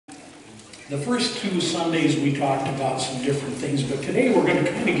The first 2 Sundays we talked about some different things, but today we're going to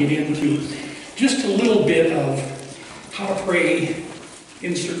kind of get into just a little bit of how to pray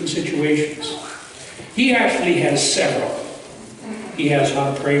in certain situations. He actually has several. He has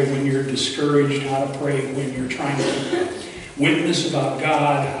how to pray when you're discouraged, how to pray when you're trying to witness about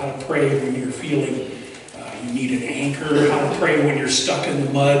God, how to pray when you're feeling you need an anchor, how to pray when you're stuck in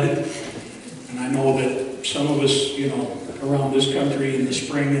the mud. And I know that some of us, around this country in the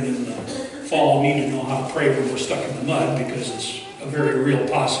spring and in the fall need to know how to pray when we're stuck in the mud, because it's a very real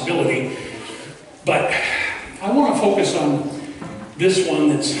possibility. But I want to focus on this one,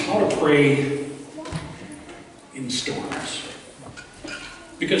 that's how to pray in storms.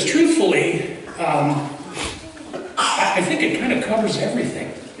 Because truthfully, I think it kind of covers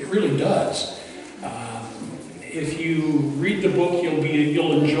everything. It really does. If you read the book,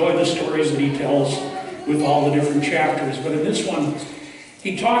 you'll enjoy the stories that he tells with all the different chapters. But in this one,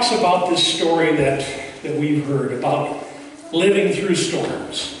 he talks about this story that we've heard about living through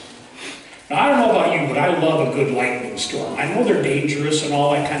storms. Now, I don't know about you, but I love a good lightning storm. I know they're dangerous and all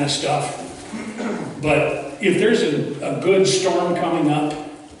that kind of stuff, but if there's a good storm coming up,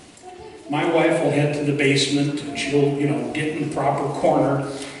 my wife will head to the basement and she'll, get in the proper corner.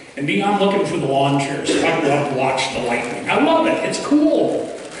 And I'm looking for the lawn chair, so I go up and watch the lightning. I love it. It's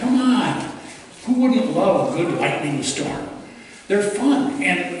cool. Come on. Who wouldn't love a good lightning storm? They're fun,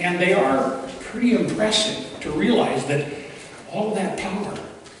 and they are pretty impressive to realize that all that power,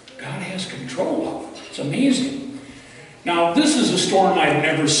 God has control of. It's amazing. Now, this is a storm I've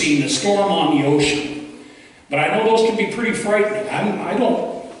never seen, a storm on the ocean. But I know those can be pretty frightening. I'm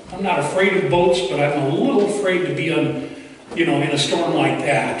not afraid of boats, but I'm a little afraid to be in a storm like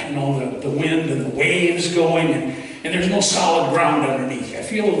that, the wind and the waves going, and there's no solid ground underneath. I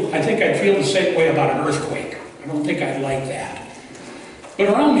think I'd feel the same way about an earthquake. I don't think I'd like that. But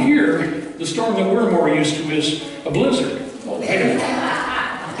around here, the storm that we're more used to is a blizzard. Oh, wait a minute.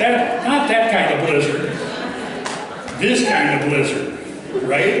 Not that kind of blizzard. This kind of blizzard,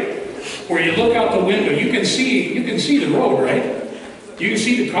 right? Where you look out the window, you can see the road, right? You can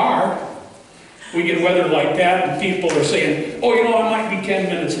see the car. We get weather like that, and people are saying, I might be 10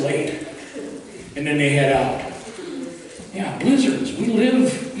 minutes late. And then they head out. Yeah, blizzards. We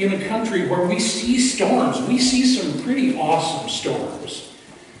live in a country where we see storms. We see some pretty awesome storms.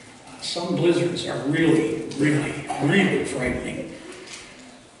 Some blizzards are really, really, really frightening.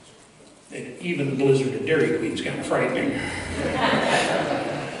 And even the blizzard at Dairy Queen is kind of frightening.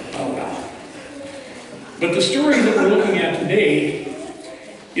 Oh, well. But the story that we're looking at today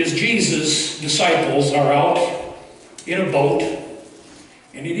is Jesus' disciples are out in a boat,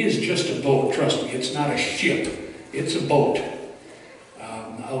 and it is just a boat, trust me, it's not a ship, it's a boat.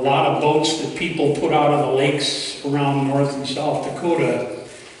 A lot of boats that people put out on the lakes around North and South Dakota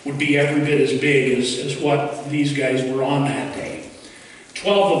would be every bit as big as what these guys were on that day.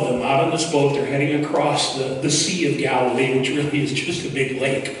 12 of them out on this boat, they're heading across the Sea of Galilee, which really is just a big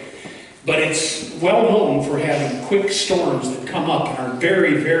lake. But it's well known for having quick storms that come up and are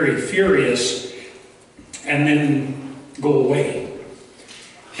very, very furious and then go away.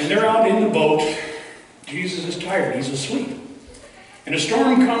 And they're out in the boat. Jesus is tired. He's asleep. And a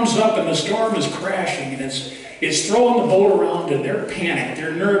storm comes up, and the storm is crashing, and it's throwing the boat around, and they're panicked.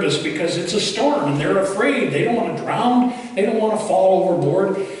 They're nervous because it's a storm, and they're afraid. They don't want to drown. They don't want to fall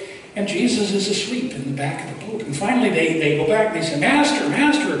overboard. And Jesus is asleep in the back of the boat. And finally they go back and they say, Master,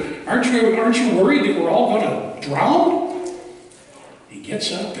 aren't you worried that we're all going to drown? He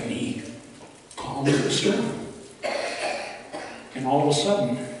gets up and he calms the storm. And all of a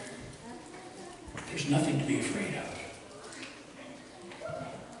sudden, there's nothing to be afraid of.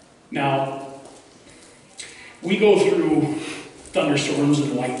 Now, we go through thunderstorms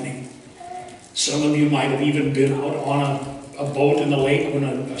and lightning. Some of you might have even been out on a boat in the lake when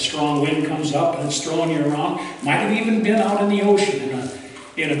a strong wind comes up and it's throwing you around. Might have even been out in the ocean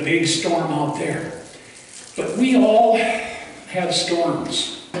in a big storm out there. But we all have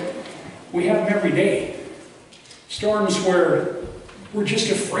storms. We have them every day. Storms where we're just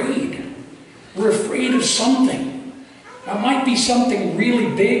afraid. We're afraid of something. It might be something really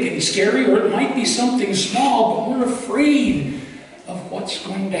big and scary, or it might be something small, but we're afraid of what's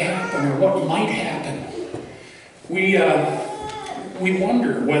going to happen or what might happen. We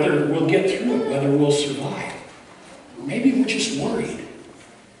wonder whether we'll get through it, whether we'll survive. Maybe we're just worried.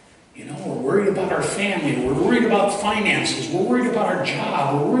 We're worried about our family. We're worried about finances. We're worried about our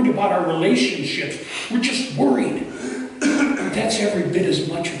job. We're worried about our relationships. We're just worried. That's every bit as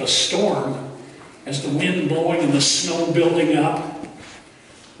much of a storm as the wind blowing and the snow building up.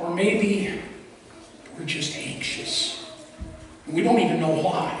 Or maybe we're just anxious. We don't even know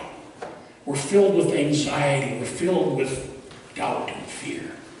why. We're filled with anxiety. We're filled with doubt and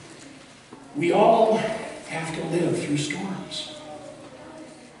fear. We all have to live through storms.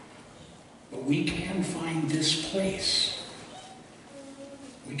 But we can find this place.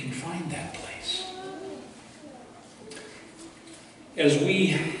 We can find that place. As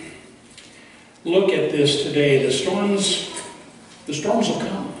we look at this today, the storms will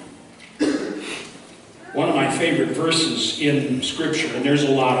come. One of my favorite verses in Scripture, and there's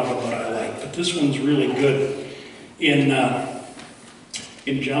a lot of them that I like, but this one's really good in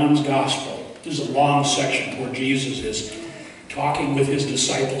John's Gospel. There's a long section where Jesus is talking with his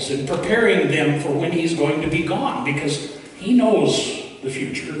disciples and preparing them for when he's going to be gone, because he knows the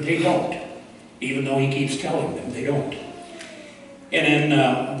future. They don't, even though he keeps telling them they don't. And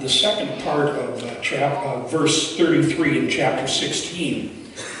in the second part of verse 33 in chapter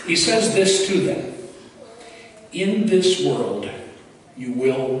 16, he says this to them: in this world you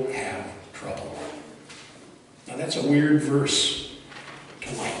will have trouble. Now that's a weird verse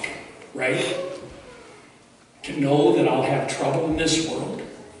to like, right? To know that I'll have trouble in this world.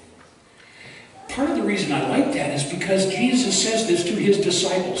 Part of the reason I like that is because Jesus says this to his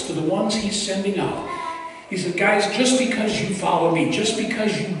disciples, to the ones he's sending out. He said, guys, just because you follow me, just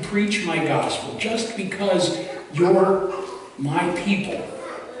because you preach my gospel, just because you're my people,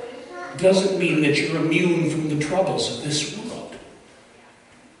 doesn't mean that you're immune from the troubles of this world.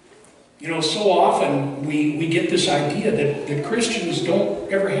 You know, so often we get this idea that Christians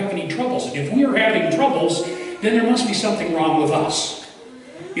don't ever have any troubles. And if we are having troubles, then there must be something wrong with us.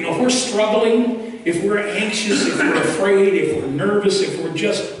 You know, if we're struggling, if we're anxious, if we're afraid, if we're nervous, if we're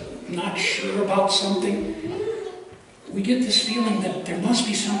just not sure about something, we get this feeling that there must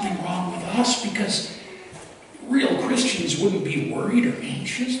be something wrong with us, because real Christians wouldn't be worried or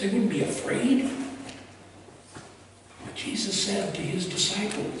anxious. They wouldn't be afraid. But Jesus said to his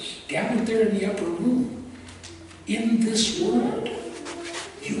disciples, gathered there in the upper room, in this world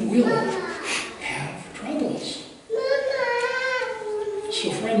you will have troubles.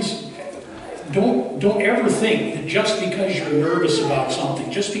 So friends, don't ever think that just because you're nervous about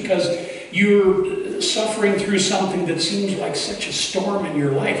something, just because you're suffering through something that seems like such a storm in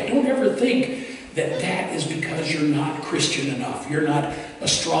your life, don't ever think that that is because you're not Christian enough. You're not a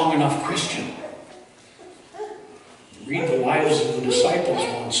strong enough Christian. Read the lives of the disciples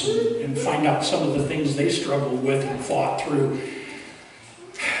once and find out some of the things they struggled with and fought through.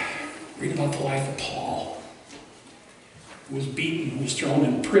 Read about the life of Paul, who was beaten, who was thrown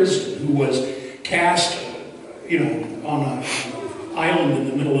in prison, who was cast, on an island in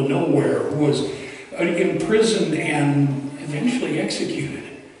the middle of nowhere, who was imprisoned and eventually executed.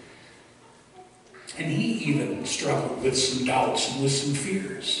 And he even struggled with some doubts and with some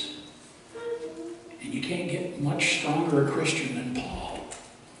fears. And you can't get much stronger a Christian than Paul.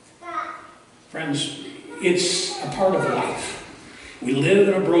 Friends, it's a part of life. We live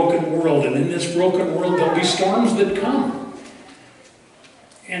in a broken world, and in this broken world there'll be storms that come.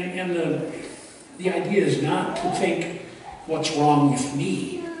 And the idea is not to think, what's wrong with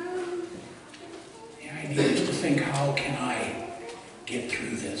me? The idea is to think, how can I get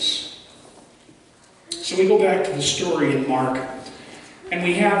through this? So we go back to the story in Mark, and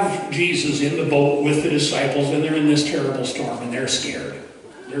we have Jesus in the boat with the disciples, and they're in this terrible storm, and they're scared.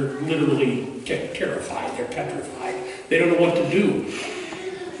 They're literally terrified. They're petrified. They don't know what to do.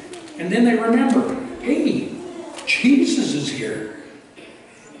 And then they remember, hey, Jesus is here.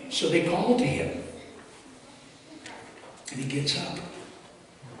 So they call to him. And he gets up.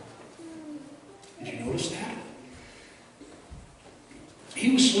 Did you notice that?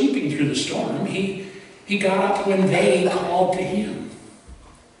 He was sleeping through the storm. He got up when they called to him.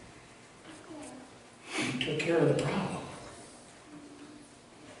 He took care of the problem.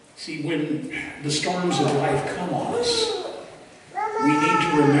 See, when the storms of life come on us, we need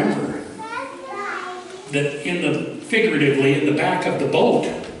to remember that figuratively in the back of the boat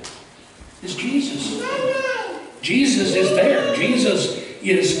is Jesus. Jesus is there. Jesus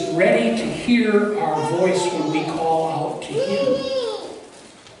is ready to hear our voice when we call out to him.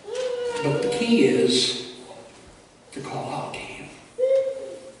 But the key is to call out to him.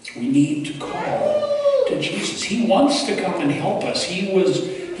 We need to call to Jesus. He wants to come and help us. He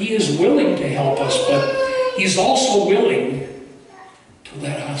is willing to help us, but he's also willing to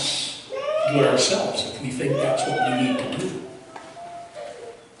let us do it ourselves if we think that's what we need to do.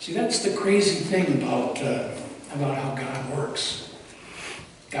 See, that's the crazy thing about how God works.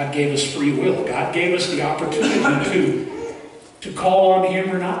 God gave us free will. God gave us the opportunity to call on him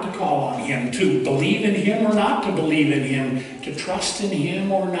or not to call on him, to believe in him or not to believe in him, to trust in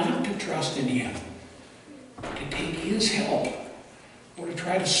him or not to trust in him, to take his help or to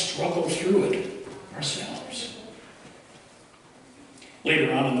try to struggle through it ourselves.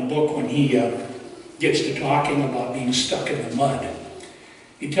 Later on in the book, when he gets to talking about being stuck in the mud,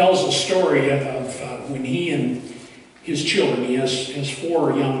 he tells the story of when he and his children, he has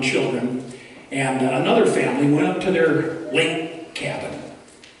 4 young children, and another family went up to their lake cabin,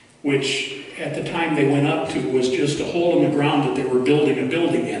 which at the time they went up to was just a hole in the ground that they were building a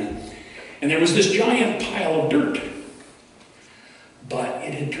building in. And there was this giant pile of dirt, but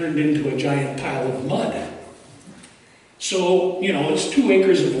it had turned into a giant pile of mud. So, it's 2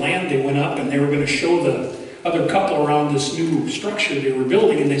 acres of land. They went up and they were going to show the other couple around this new structure they were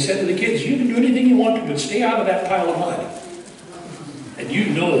building, and they said to the kids, "You can do anything you want to, but stay out of that pile of mud." And you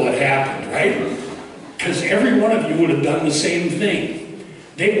know what happened, right? Because every one of you would have done the same thing.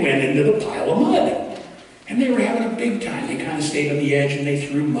 They went into the pile of mud. And they were having a big time. They kind of stayed on the edge and they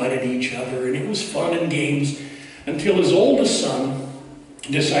threw mud at each other, and it was fun and games until his oldest son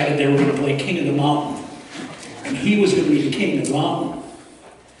decided they were going to play King of the Mountain. And he was going to be the king of the mountain.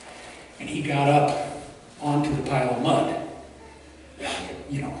 And he got up onto the pile of mud.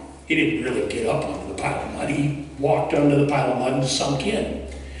 He didn't really get up onto the pile of mud. He walked under the pile of mud and sunk in.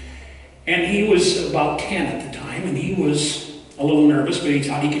 And he was about 10 at the time, and he was a little nervous, but he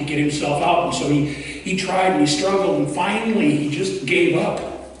thought he could get himself out. And so he tried and he struggled, and finally he just gave up.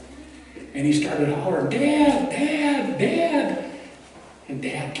 And he started hollering, "Dad, Dad, Dad." And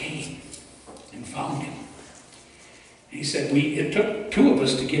Dad came and found him. And he said, it took 2 of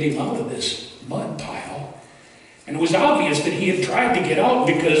us to get him out of this mud pile. And it was obvious that he had tried to get out,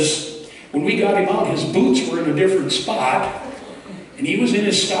 because when we got him out, his boots were in a different spot. And he was in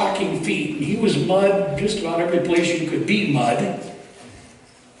his stocking feet. And he was mud just about every place you could be mud.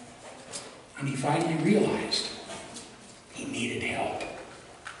 And he finally realized he needed help.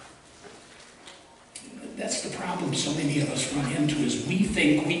 That's the problem so many of us run into, is we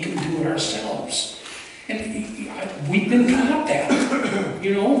think we can do it ourselves. And we've been taught that.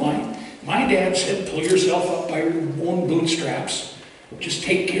 My dad said, pull yourself up by your own bootstraps. Just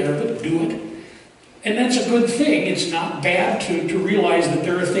take care of it, do it. And that's a good thing. It's not bad to realize that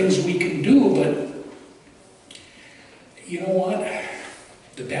there are things we can do, but you know what?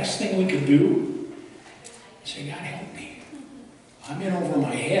 The best thing we can do is say, "God, help me. I'm in over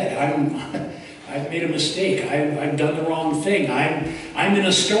my head. I've made a mistake. I've done the wrong thing. I'm in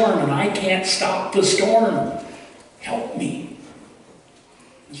a storm and I can't stop the storm. Help me."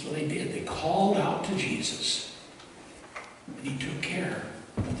 And so they did. They called out to Jesus, and he took care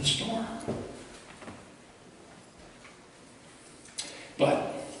of the storm.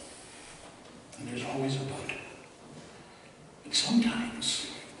 But, and there's always a but sometimes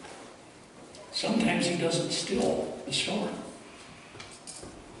he doesn't still the storm.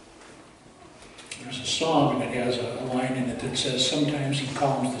 There's a song that has a line in it that says, "Sometimes he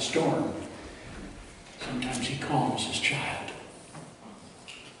calms the storm, sometimes he calms his child."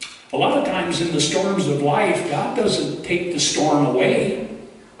 A lot of times in the storms of life, God doesn't take the storm away.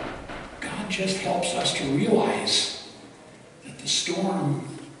 God just helps us to realize that the storm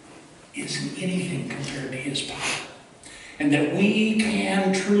isn't anything compared to his power. And that we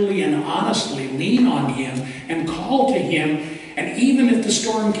can truly and honestly lean on him and call to him. And even if the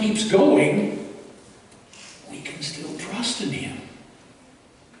storm keeps going, we can still trust in him.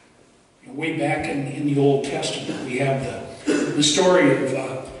 Way back in the Old Testament, we have the story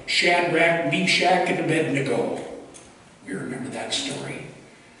of Shadrach, Meshach, and Abednego. We remember that story.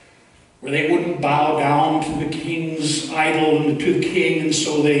 Where they wouldn't bow down to the king's idol and to the king, and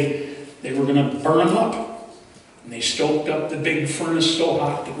so they were going to burn him up. And they stoked up the big furnace so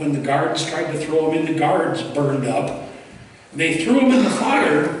hot that when the guards tried to throw him in, the guards burned up. They threw him in the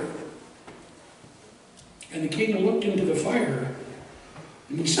fire, and the king looked into the fire,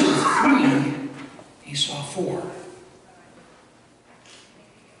 and instead of 3, he saw 4.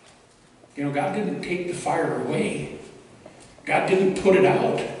 God didn't take the fire away. God didn't put it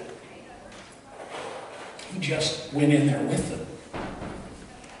out. He just went in there with them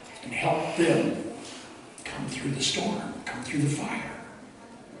and helped them come through the storm, come through the fire.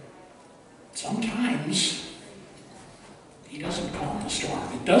 Sometimes he doesn't calm the storm.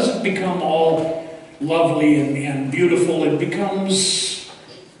 It doesn't become all lovely and beautiful. It becomes,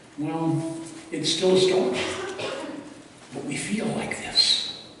 it's still a storm. But we feel like this.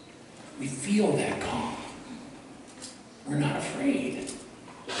 We feel that calm. We're not afraid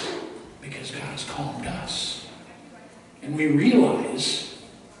because God has calmed us. And we realize,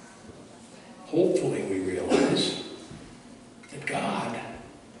 hopefully we realize, that God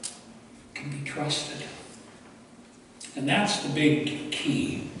can be trusted. And that's the big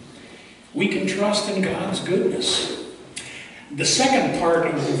key. We can trust in God's goodness. The second part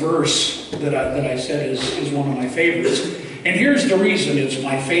of the verse that I said is one of my favorites. And here's the reason it's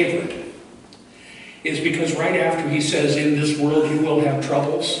my favorite. Is because right after he says, in this world you will have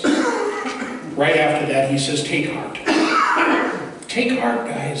troubles, right after that he says, take heart. Take heart,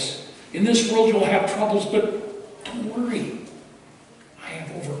 guys. In this world you'll have troubles, but don't worry. I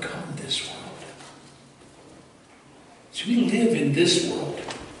have overcome this world. So we live in this world.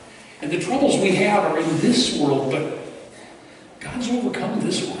 And the troubles we have are in this world, but God's overcome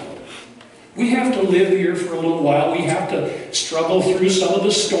this world. We have to live here for a little while. We have to struggle through some of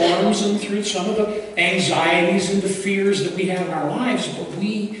the storms and through some of the anxieties and the fears that we have in our lives, but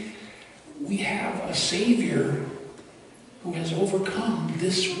we have a Savior who has overcome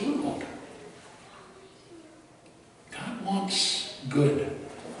this world. God wants good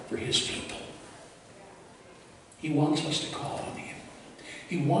for his people. He wants us to call on him.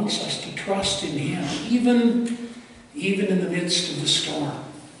 He wants us to trust in him, even in the midst of the storm.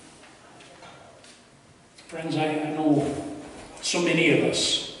 Friends, I know so many of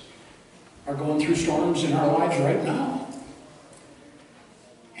us are going through storms in our lives right now.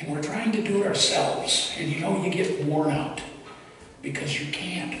 And we're trying to do it ourselves. And you know, you get worn out because you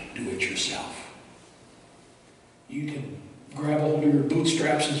can't do it yourself. You can grab hold of your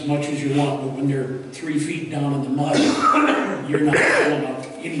bootstraps as much as you want, but when they're 3 feet down in the mud, you're not pulling up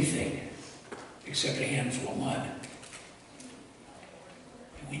anything except a handful of mud.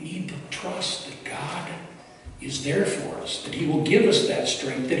 And we need to trust that God is there for us, that he will give us that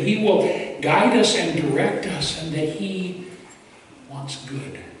strength, that he will guide us and direct us, and that he wants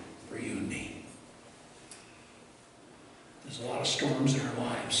good for you and me. There's a lot of storms in our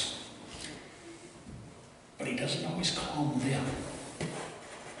lives, but he doesn't always calm them.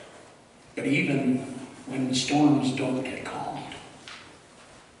 But even when the storms don't get calmed,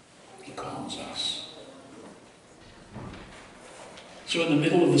 he calms us. So in the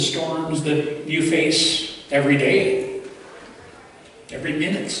middle of the storms that you face every day, every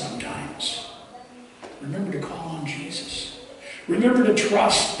minute sometimes, remember to call on Jesus. Remember to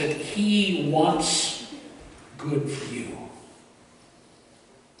trust that he wants good for you.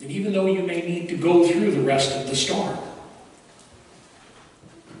 And even though you may need to go through the rest of the storm,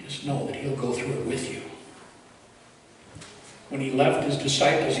 just know that he'll go through it with you. When he left his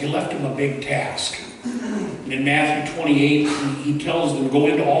disciples, he left them a big task. And in Matthew 28, he tells them, go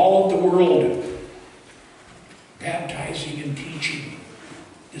into all of the world, baptizing and teaching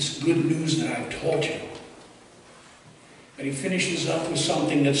this good news that I've told you. But he finishes up with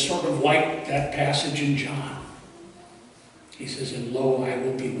something that's sort of like that passage in John. He says, and lo, I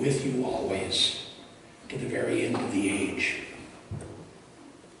will be with you always to the very end of the age.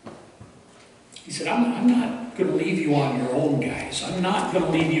 He said, I'm not going to leave you on your own, guys. I'm not going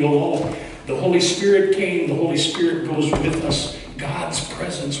to leave you alone. The Holy Spirit came. The Holy Spirit goes with us. God's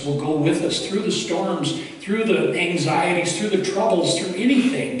presence will go with us through the storms, through the anxieties, through the troubles, through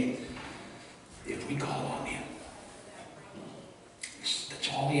anything, if we call on him. That's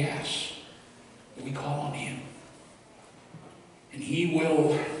all he asks, that we call on him. And he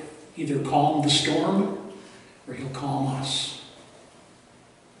will either calm the storm or he'll calm us.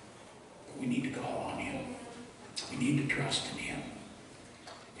 But we need to call on him. We need to trust in him.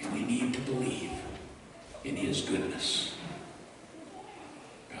 And we need to believe in his goodness.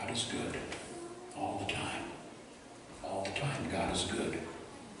 God is good all the time. All the time God is good.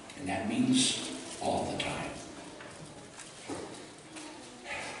 And that means all the time.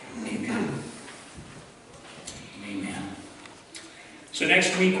 Amen. Amen. So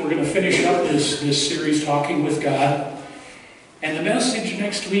next week we're going to finish up this series, Talking with God. And the message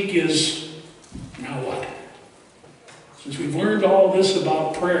next week is, now what? Since we've learned all this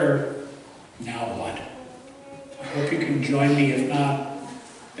about prayer, now what? I hope you can join me. If not,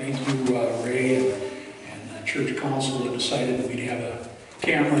 thank you, Ray and the church council that decided that we'd have a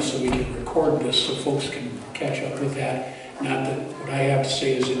camera so we can record this so folks can catch up with that. Not that what I have to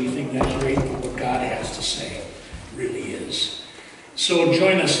say is anything that great, but what God has to say really is. So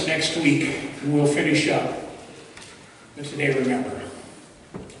join us next week and we'll finish up. But today, remember,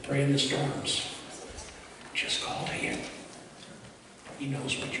 pray in the storms. Just call to him. He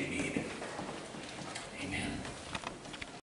knows what you need.